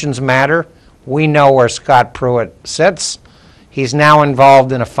intentions matter. We know where Scott Pruitt sits. He's now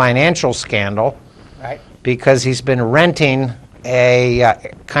involved in a financial scandal Right. because he's been renting a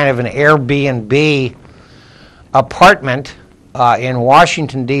kind of an Airbnb apartment in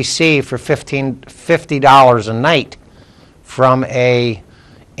Washington, D.C. for $50 a night from a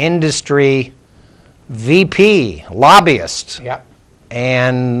industry VP, lobbyist. Yep.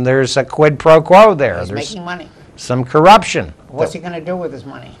 And there's a quid pro quo there. He's There's making money. some corruption. What's he going to do with his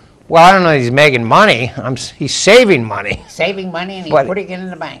money? Well, I don't know that he's making money. He's saving money. Saving money and he's But- putting it in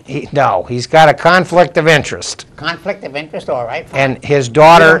the bank. No, he's got a conflict of interest. Conflict of interest, all right. Fine. And his I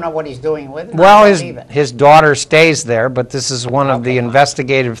daughter... don't know what he's doing with it. Well, I don't either. his daughter stays there, but this is one of the Okay, fine.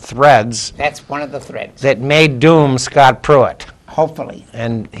 investigative threads That's one of the threads. that may doom Scott Pruitt. Hopefully.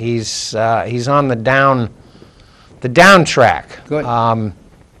 And he's on the down track. Good.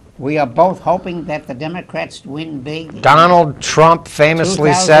 We are both hoping that the Democrats win big. in Donald Trump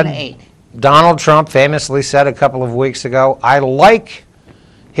famously said 2008. a couple of weeks ago, I like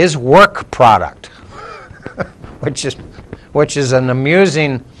his work product, which is an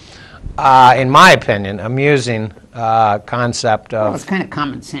amusing, in my opinion, amusing concept Well, of, it's kind of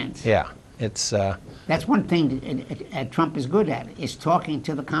common sense. yeah, it's, That's one thing that Trump is good at, is talking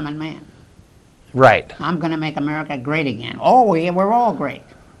to the common man. right. I'm going to make America great again. Oh, we're all great.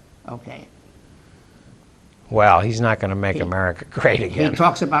 Okay. Well, he's not going to make America great He again.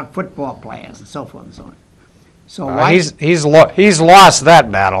 talks about football players and so forth and so on. So why? He's lost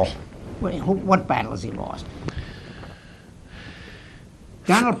that battle. What battle has he lost?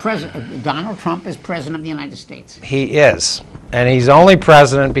 Donald Trump is president of the United States. He is, and he's only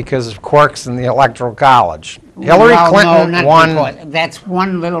president because of quirks in the Electoral College. Hillary Well, Clinton no, not won. because. That's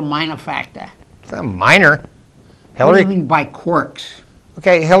one little minor factor. It's a minor. What do Hillary you mean by quirks?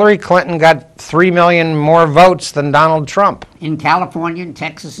 Okay, Hillary Clinton got 3 million more votes than Donald Trump. In California and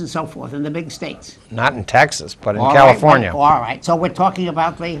Texas and so forth, in the big states. Not in Texas, but in All right, California. well, all right, so we're talking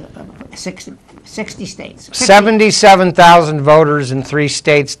about the 60 states. 50. 77,000 voters in 3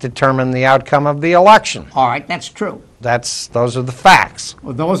 states determined the outcome of the election. All right, that's true. Those are the facts.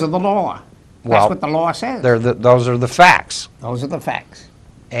 Well, those are the law. That's Well, what the law says. Those are the facts. Those are the facts.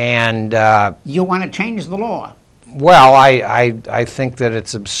 And You want to change the law. well, I think that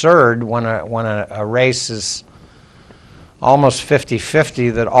it's absurd when a race is almost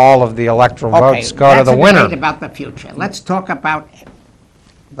 50-50 that all of the electoral votes go to the winner. That's a debate about the future. Let's talk about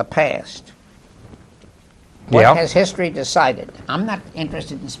the past. What Yeah. has history decided? I'm not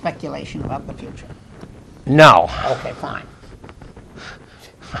interested in speculation about the future. No, Okay, fine.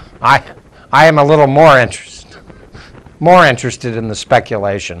 I am a little more interested in the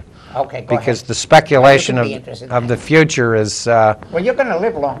speculation. Okay, go Because ahead. the speculation Well, you can be interested in of the that. future is Well, you're going to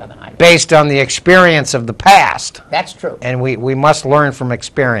live longer than I do. based on the experience of the past, That's true. and we must learn from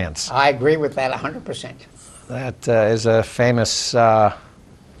experience. I agree with that 100%. That is a famous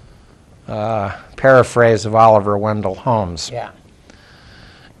paraphrase of Oliver Wendell Holmes. Yeah.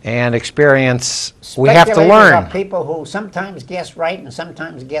 And experience, we have to Speculators learn. are people who sometimes guess right and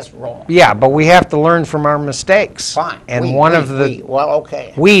sometimes guess wrong. Yeah, but we have to learn from our mistakes. Fine. And Well,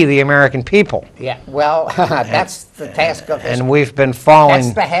 okay. we, the American people, Yeah, well, that's the task of history. and we've been That's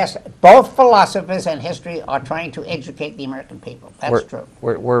falling. both philosophers and history are trying to educate the American people. That's true.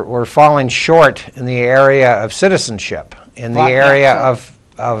 We're falling short in the area of citizenship, in the Well, yeah, area so-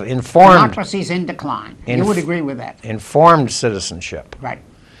 of informed Democracy's in decline. You would agree with that, informed citizenship. right?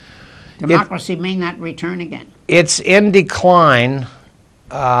 Democracy may not return again. It's in decline,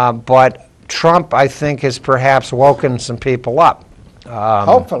 but Trump, I think, has perhaps woken some people up.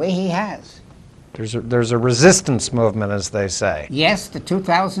 Hopefully, he has. There's a resistance movement, as they say. Yes, the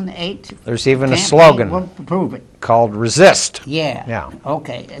 2008 There's even a campaign slogan will prove it. called "Resist." Yeah. Yeah.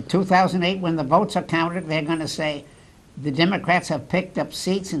 Okay. 2008, when the votes are counted, they're going to say the Democrats have picked up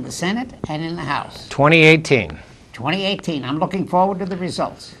seats in the Senate and in the House. 2018. 2018. I'm looking forward to the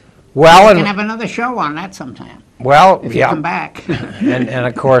results. Well, We can have another show on that sometime if you yeah, come back. and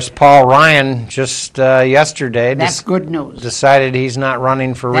of course, Paul Ryan just yesterday That's good news. decided he's not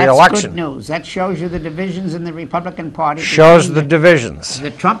running for That's re-election. good news. That shows you the divisions in the Republican Party. Shows between the divisions.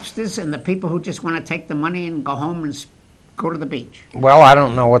 the Trumpsters and the people who just want to take the money and go home and go to the beach. Well, I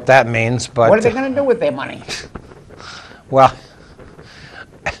don't know what that means, but What are they going to do with their money? well,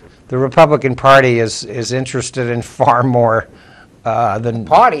 the Republican Party is interested in far more than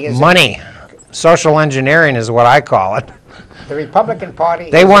Party is money. Social engineering is what I call it. The Republican Party.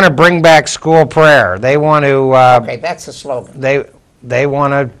 They want to bring back school prayer. They want to. Okay, that's the slogan. They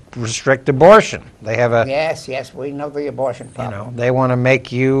want to restrict abortion. They have a. Yes, yes, we know the abortion You problem. know, they want to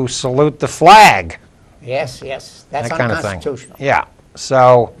make you salute the flag. Yes, yes, that's That kind of thing. unconstitutional. Yeah.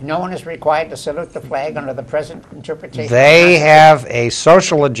 So No one is required to salute the flag under the present interpretation. of the they Constitution. have a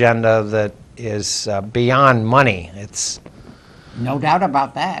social agenda that is beyond money. It's No doubt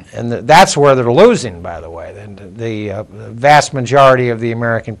about that. and that's where they're losing, by the way. And the vast majority of the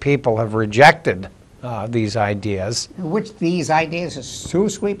American people have rejected these ideas. Which these ideas are so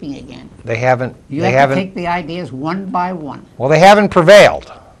sweeping again. They haven't. You they have haven't. to take the ideas one by one. Well, they haven't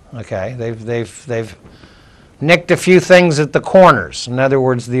prevailed. Okay, they've nicked a few things at the corners. In other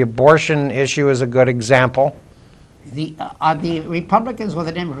words, the abortion issue is a good example. Are the Republicans or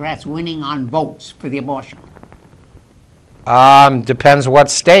the Democrats winning on votes for the abortion? Depends what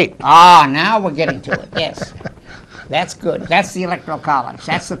state. Ah, now we're getting to it, yes. That's good. That's the Electoral College.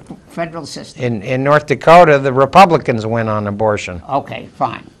 That's the federal system. In North Dakota, the Republicans win on abortion. Okay,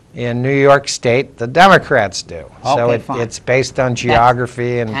 fine. In New York State, the Democrats do. So Okay, fine. it's based on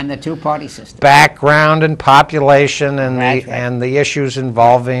geography and And the two-party system. background and population and That's right. and the issues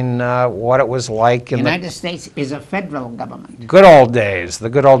involving what it was like The in the United States is a federal government. good old days. The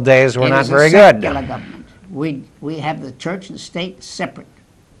good old days were It not is very a good. secular government. We have the church and state separate.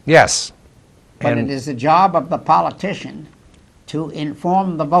 Yes. But And- it is the job of the politician to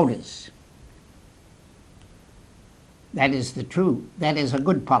inform the voters. That is a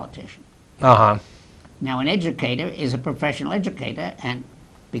good politician. Uh-huh. Now, an educator is a professional educator and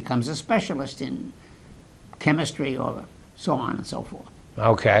becomes a specialist in chemistry or so on and so forth.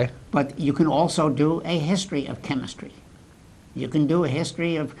 Okay. But you can also do a history of chemistry. You can do a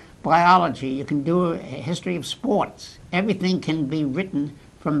history of biology. You can do a history of sports. Everything can be written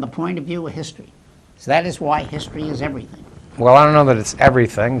from the point of view of history. So that is why history is everything. Well, I don't know that it's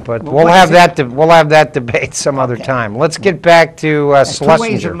everything, but Well, we'll what have is it? we'll have that debate some other Okay. time. Let's get back to There's two ways of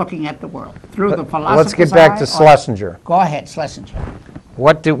Schlesinger. looking at the world. Through the philosopher's Let's get back to eye or- Schlesinger. Go ahead, Schlesinger.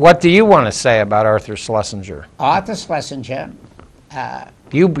 What do you want to say about Arthur Schlesinger? Arthur Schlesinger,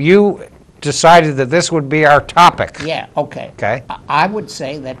 You decided that this would be our topic. yeah, okay. Okay. I would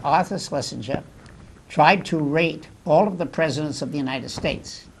say that Arthur Schlesinger tried to rate all of the presidents of the United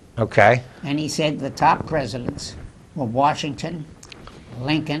States. Okay. And he said the top presidents were Washington,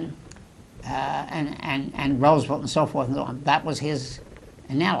 Lincoln, and Roosevelt, and so forth and so on. That was his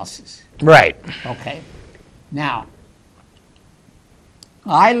analysis. Right. Okay. Now,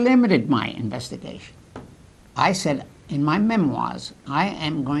 I limited my investigation. I said in my memoirs, I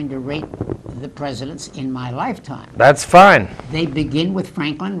am going to rate the presidents in my lifetime. That's fine. They begin with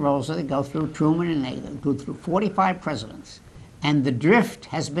Franklin Roosevelt, they go through Truman, and they go through 45 presidents. And the drift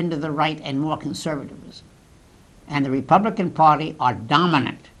has been to the right and more conservatism. And the Republican Party are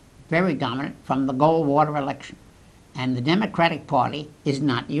dominant, very dominant, from the Goldwater election. And the Democratic Party is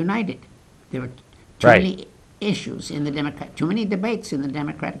not united. There are too many issues in the Democrat, too many debates in the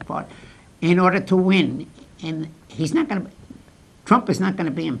Democratic Party in order to win. And he's not going to, Trump is not going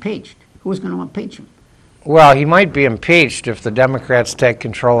to be impeached. Who's going to impeach him? Well, he might be impeached if the Democrats take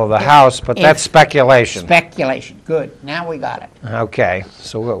control of the House, but that's speculation. Speculation. Good. Now we got it. Okay.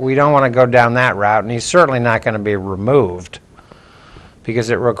 So we don't want to go down that route, and he's certainly not going to be removed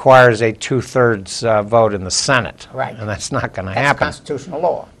because it requires a 2/3 vote in the Senate. Right. And that's not going to That's happen. constitutional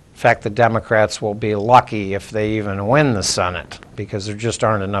law. In fact, the Democrats will be lucky if they even win the Senate because there just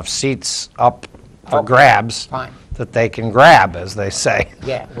aren't enough seats up for grabs that they can grab, as they say.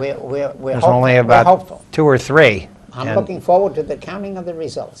 Yeah, we're There's hopeful. only We're about hopeful. 2 or 3. I'm looking forward to the counting of the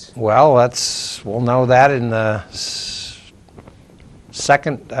results. Well, we'll know that in the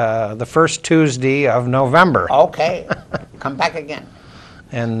first Tuesday of November. Okay, come back again.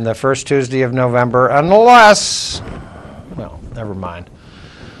 And the first Tuesday of November, unless, well, never mind.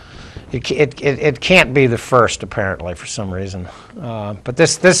 It can't be the first, apparently, for some reason. But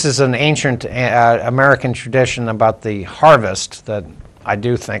this is an ancient American tradition about the harvest that I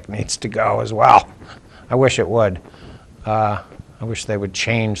do think needs to go as well. I wish it would. I wish they would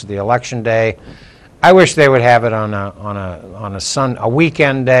change the election day. I wish they would have it on a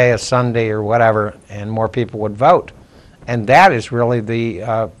weekend day, a Sunday or whatever, and more people would vote. And that is really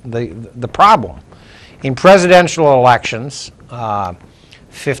the problem. In presidential elections,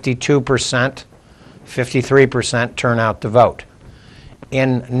 52%, 53% turn out to vote.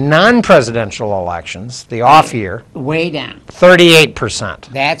 In non-presidential elections, the off year, way down. 38%.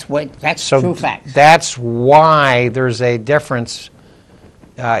 That's true facts. That's why there's a difference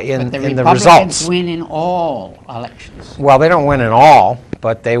in the Republicans results. win in all elections. Well, they don't win in all,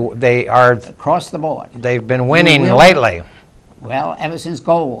 but they are across the board. They've been winning lately. Well, ever since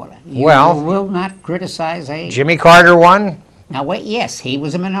Goldwater. You will not criticize Jimmy Carter won. Now wait, yes, he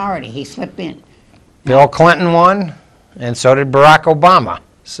was a minority. He slipped in. Bill Clinton won, and so did Barack Obama.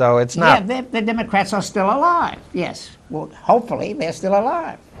 So it's not. Yeah, the Democrats are still alive. Yes. Well, hopefully they're still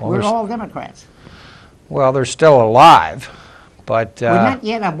alive. We're all Democrats. Well, they're still alive, but we're not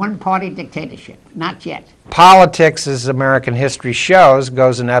yet a one-party dictatorship. Not yet. Politics, as American history shows,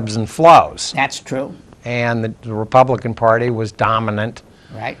 goes in ebbs and flows. That's true. And the Republican Party was dominant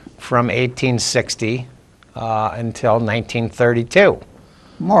from 1860 until 1932.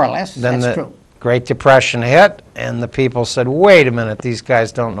 More or less, then that's the true. Great Depression hit, and the people said, wait a minute, these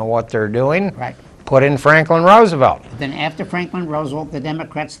guys don't know what they're doing. Right. Put in Franklin Roosevelt. Then after Franklin Roosevelt, the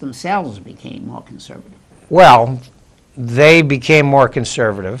Democrats themselves became more conservative. Well, they became more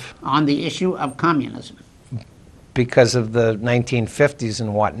conservative. On the issue of communism. Because of the 1950s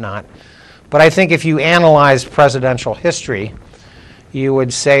and whatnot. But I think if you analyze presidential history, you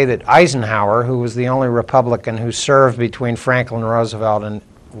would say that Eisenhower, who was the only Republican who served between Franklin Roosevelt and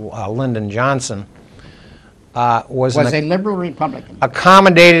Lyndon Johnson, was a liberal Republican.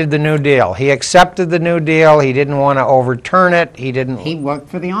 Accommodated the New Deal. He accepted the New Deal. He didn't want to overturn it. He worked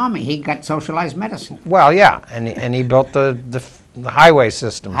for the Army. He got socialized medicine. Well, yeah, and he built the highway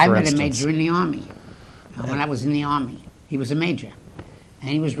system, I for met instance. a major in the Army when I was in the Army. He was a major. And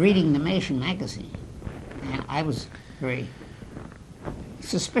he was reading The Nation magazine. And I was very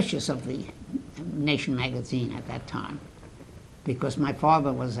suspicious of the Nation magazine at that time because my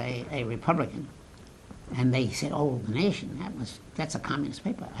father was a Republican. And they said, oh, The Nation, that's a communist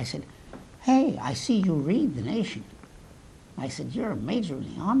paper. I said, hey, I see you read The Nation. I said, you're a major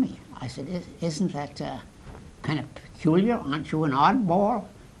in the Army. I said, isn't that kind of peculiar? Aren't you an oddball?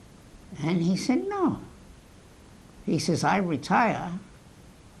 And he said, no. He says, I retire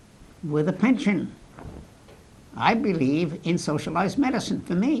with a pension. I believe in socialized medicine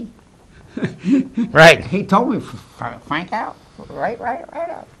for me. Right. He told me, frank out, right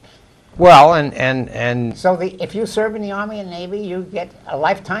out. Well, and so if you serve in the Army and Navy, you get a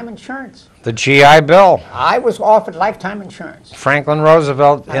lifetime insurance. The GI Bill. I was offered lifetime insurance. Franklin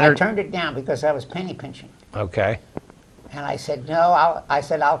Roosevelt. And I turned it down because I was penny pinching. Okay. And I said, no,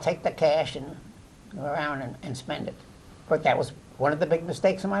 I'll take the cash and go around and spend it. But that was one of the big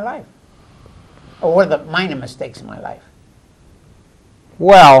mistakes in my life. Or one of the minor mistakes in my life.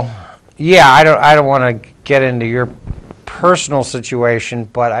 Well, yeah, I don't want to get into your personal situation,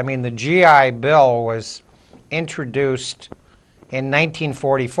 but I mean, the GI Bill was introduced in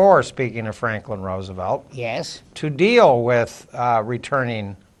 1944, speaking of Franklin Roosevelt, Yes. to deal with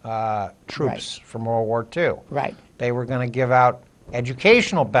returning troops Right. from World War II. Right. They were going to give out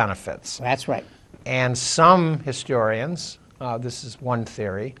educational benefits. That's right. And some historians, this is one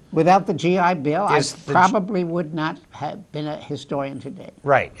theory. Without the GI Bill, I Is the probably would not have been a historian today.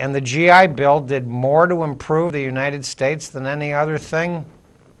 Right, and the GI Bill did more to improve the United States than any other thing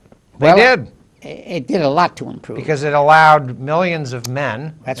they Well, did. It did a lot to improve. Because it allowed millions of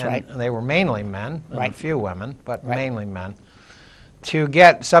men, That's and right. they were mainly men, and Right. a few women, but Right. mainly men, to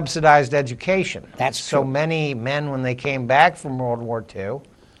get subsidized education. That's so true. many men, when they came back from World War II,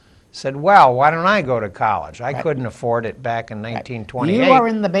 said, well, why don't I go to college? I couldn't afford it back in 1928. You are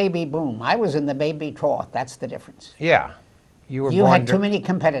in the baby boom. I was in the baby trough. That's the difference. Yeah. You were You born had too many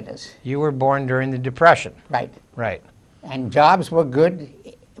competitors. You were born during the Depression. Right. Right. And jobs were good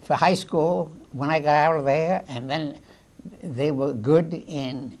for high school when I got out of there, and then they were good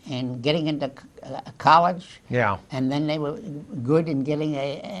in getting into college. Yeah. And then they were good in getting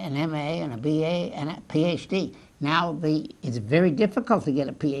an MA and a BA and a PhD. Now it's very difficult to get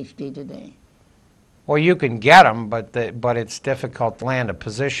a PhD today. Well, you can get them, but it's difficult to land a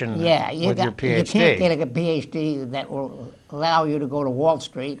position Yeah, with your PhD. you can't get a PhD that will allow you to go to Wall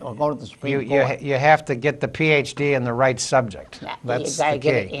Street or go to the Supreme Court. You have to get the PhD in the right subject. Now, That's you gotta the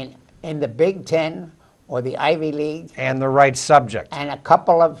get it key. in the Big Ten or the Ivy League And the right subject. and a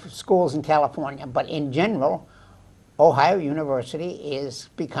couple of schools in California. But in general, Ohio University is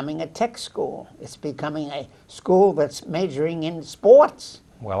becoming a tech school. It's becoming a school that's majoring in sports.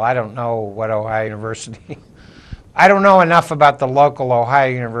 Well, I don't know what Ohio University... I don't know enough about the local Ohio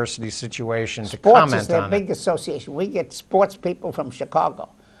University situation to Sports comment is their on big it. association. We get sports people from Chicago.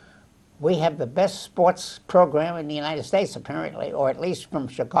 We have the best sports program in the United States, apparently, or at least from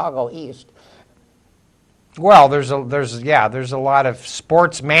Chicago East. Well, there's a lot of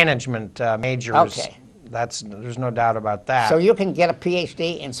sports management majors. Okay. There's no doubt about that. So you can get a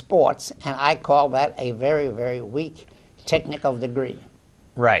PhD in sports, and I call that a very, very weak technical degree.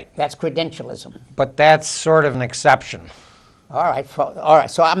 Right. That's credentialism. But that's sort of an exception. All right.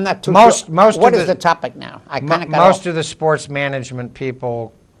 So I'm not too Most sure. What of is the topic now? I kind of got Most off. of the sports management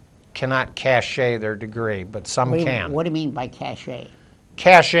people cannot cachet their degree, but some can. What do you mean by cachet?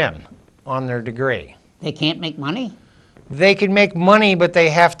 Cash in on their degree. They can't make money? They can make money, but they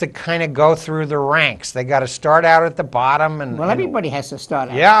have to kind of go through the ranks. They got to start out at the bottom and... Well, everybody has to start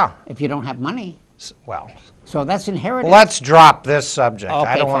out. Yeah. If you don't have money. Well, So that's inherited. let's drop this subject. I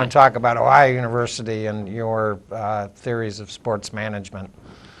Okay, don't want fine. to talk about Ohio University and your theories of sports management.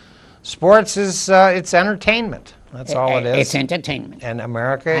 Sports is it's entertainment. That's all it is. It's entertainment. And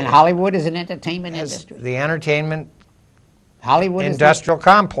America And Hollywood is an entertainment is industry. the entertainment Hollywood industrial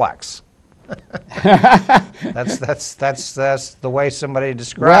complex. That's the way somebody Well,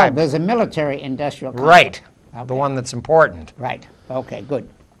 described. there's a military industrial complex. Right. Okay. The one that's important. Right. Okay, good.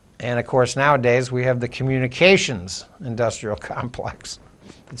 And of course, nowadays we have the communications industrial complex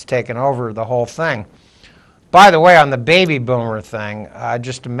that's taken over the whole thing. By the way, on the baby boomer thing,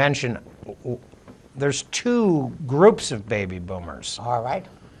 just to mention, there's two groups of baby boomers. All right.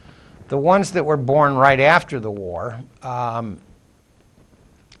 The ones that were born right after the war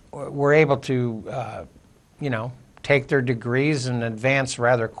were able to, take their degrees and advance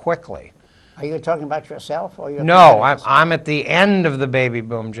rather quickly. Are you talking about yourself or your No, competitors? I'm at the end of the baby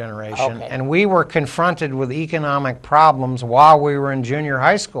boom generation, Okay. and we were confronted with economic problems while we were in junior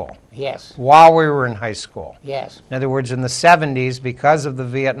high school, Yes. while we were in high school. Yes. In other words, in the 70s, because of the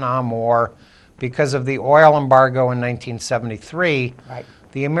Vietnam War, because of the oil embargo in 1973, Right.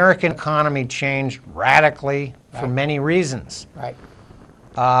 the American economy changed radically for Right. many reasons. Right.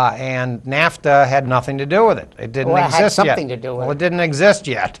 And NAFTA had nothing to do with it. It didn't Well, it had exist yet. something to do with Well, it. it didn't exist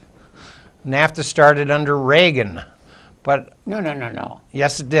yet. NAFTA started under Reagan, but No.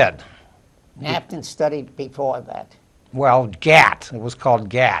 yes, it did. Napton studied before that. Well, GATT. It was called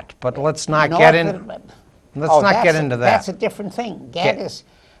GATT. But let's not North get in. of- Let's Oh, not that's get a- into That's that. a different thing. GATT is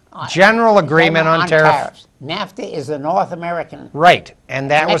General agreement on tariff. NAFTA is the North American. Right, and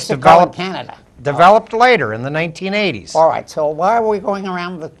that was Mexico and Canada. developed later in the 1980s. All right. So why are we going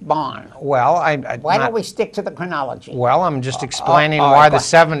around the barn? Well, Why don't we stick to the chronology? Well, I'm just explaining all why right, the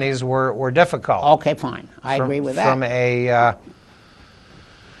fine. 70s were difficult. Okay, fine. I agree with that. From a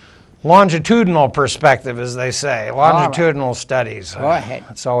longitudinal perspective, as they say, longitudinal studies. Go ahead.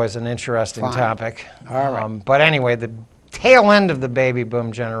 It's always an interesting Fine. topic. All right. But anyway, the tail end of the baby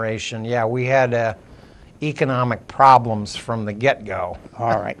boom generation, yeah, we had economic problems from the get-go.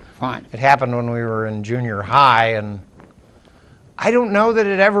 All right, fine. It happened when we were in junior high, and I don't know that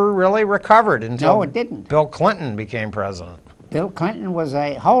it ever really recovered until No, it didn't. Bill Clinton became president. Bill Clinton was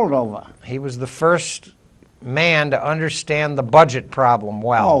a holdover. He was the first man to understand the budget problem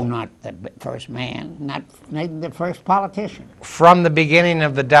well. Oh, not the first man, not the first politician. From the beginning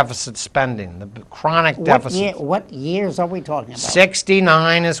of the deficit spending, the chronic deficit. What years are we talking about?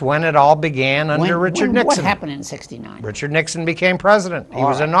 69 is when it all began under Richard Nixon. What happened in 69? Richard Nixon became president. He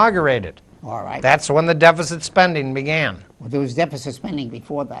was inaugurated. All right. That's when the deficit spending began. Well, there was deficit spending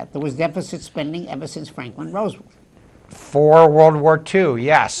before that. There was deficit spending ever since Franklin Roosevelt. For World War II,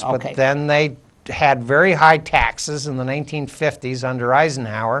 yes. Okay. But then they had very high taxes in the 1950s under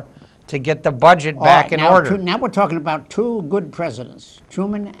Eisenhower to get the budget back in order. Now we're talking about two good presidents,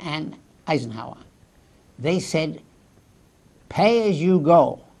 Truman and Eisenhower. They said, pay as you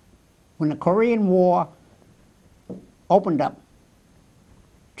go. When the Korean War opened up,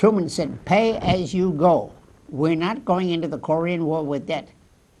 Truman said, pay as you go. We're not going into the Korean War with debt.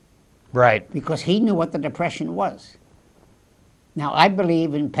 Right. Because he knew what the Depression was. Now, I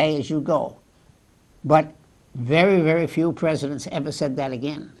believe in pay as you go. But very, very few presidents ever said that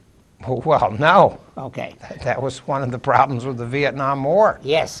again. Well, no. Okay. That was one of the problems with the Vietnam War.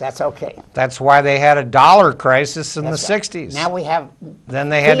 Yes, that's okay. That's why they had a dollar crisis in the 60s. Now we have Then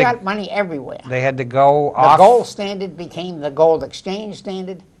they had fiat money everywhere. They had to go The off. gold standard became the gold exchange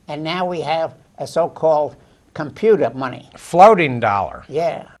standard, and now we have a so-called computer money. Floating dollar.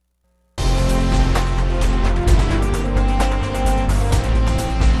 Yeah.